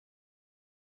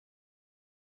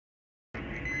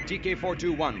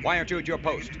TK421, wire 2 at your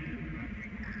post.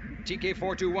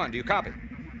 TK421, do you copy?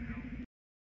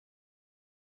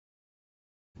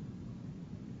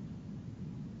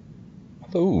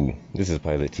 Hello, this is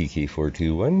Pilot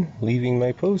TK421, leaving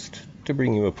my post to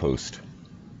bring you a post.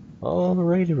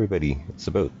 Alright everybody, it's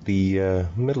about the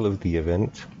middle of the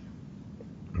event,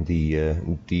 the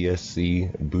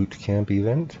DSC boot camp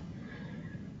event.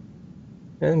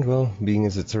 And well, being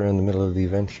as it's around the middle of the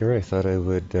event here, I thought I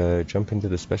would jump into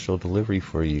the special delivery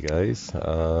for you guys.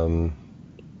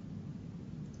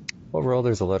 Overall,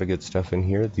 there's a lot of good stuff in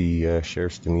here. The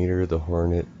Sheriff's Demeter, the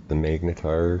Hornet, the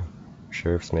Magnetar,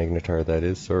 Sheriff's Magnetar that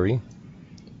is, sorry.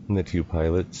 And the two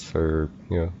pilots are,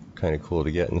 kind of cool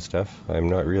to get and stuff. I'm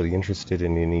not really interested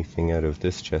in anything out of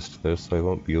this chest though, so I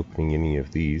won't be opening any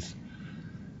of these.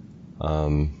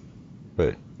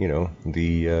 But,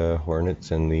 the Hornets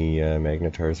and the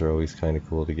Magnetars are always kind of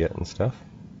cool to get and stuff.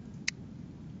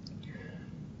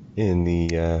 In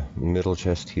the middle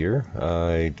chest here,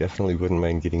 I definitely wouldn't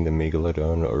mind getting the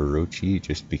Megalodon or Orochi,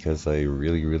 just because I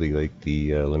really, really like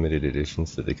the limited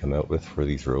editions that they come out with for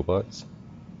these robots.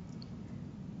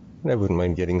 And I wouldn't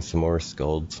mind getting some more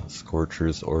Scalds,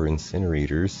 Scorchers, or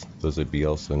Incinerators. Those would be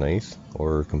also nice.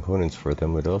 Or components for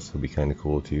them would also be kind of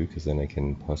cool too, because then I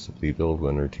can possibly build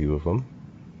one or two of them.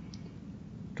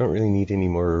 Don't really need any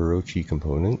more Orochi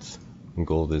components.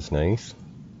 Gold is nice.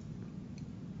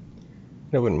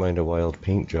 I wouldn't mind a wild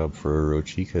paint job for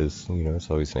Orochi, because, it's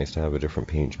always nice to have a different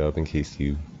paint job in case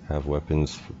you have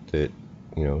weapons that,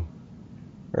 or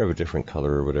have a different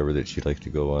color or whatever that you'd like to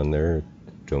go on there.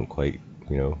 Don't quite,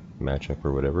 match up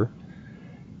or whatever.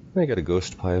 And I got a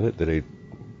Ghost Pilot that I,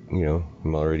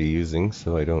 I'm already using,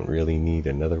 so I don't really need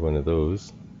another one of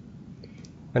those.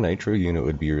 A Nitro unit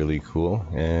would be really cool,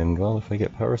 and well, if I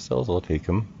get power cells, I'll take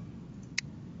them.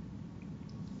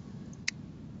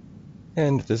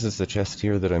 And this is the chest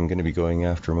here that I'm going to be going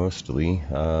after mostly.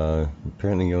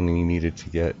 Apparently you only needed to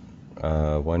get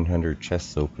 100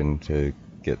 chests open to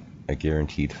get a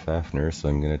guaranteed Fafnir, so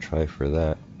I'm going to try for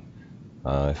that.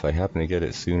 If I happen to get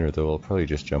it sooner though, I'll probably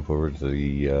just jump over to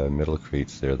the middle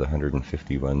crates there, the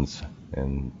 150 ones,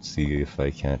 and see if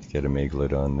I can't get a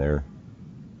Megalodon there.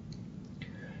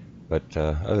 But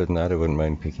other than that, I wouldn't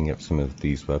mind picking up some of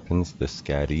these weapons, the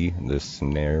Scatty, the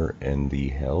Snare, and the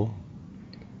Hell.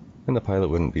 And the pilot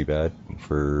wouldn't be bad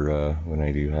for when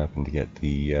I do happen to get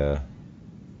the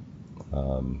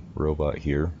robot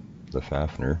here, the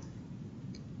Fafnir.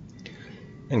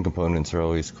 And components are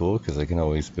always cool, because I can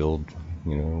always build,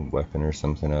 weapon or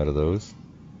something out of those.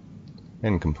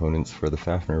 And components for the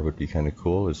Fafnir would be kind of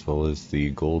cool, as well as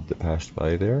the gold that passed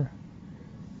by there.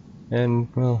 And,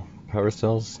 well, power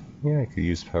cells. Yeah, I could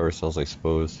use power cells, I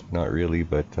suppose. Not really,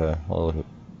 but I'll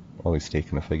always take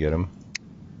them if I get them.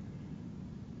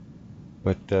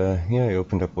 But, yeah, I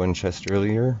opened up one chest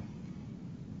earlier,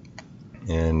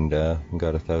 and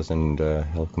got 1,000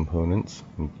 Hell components,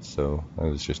 so I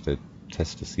was just a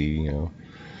test to see,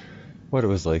 what it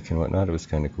was like and whatnot. It was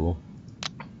kind of cool.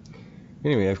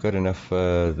 Anyway, I've got enough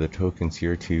the tokens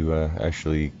here to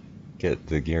actually get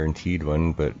the guaranteed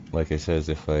one, but like I says,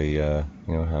 if I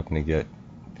happen to get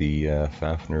the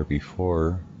Fafnir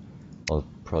before, I'll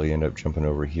probably end up jumping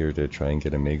over here to try and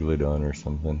get a Megalodon or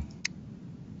something.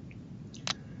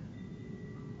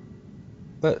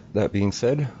 But that being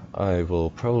said, I will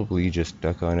probably just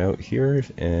duck on out here,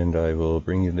 and I will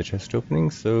bring you the chest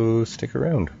opening, so stick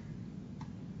around.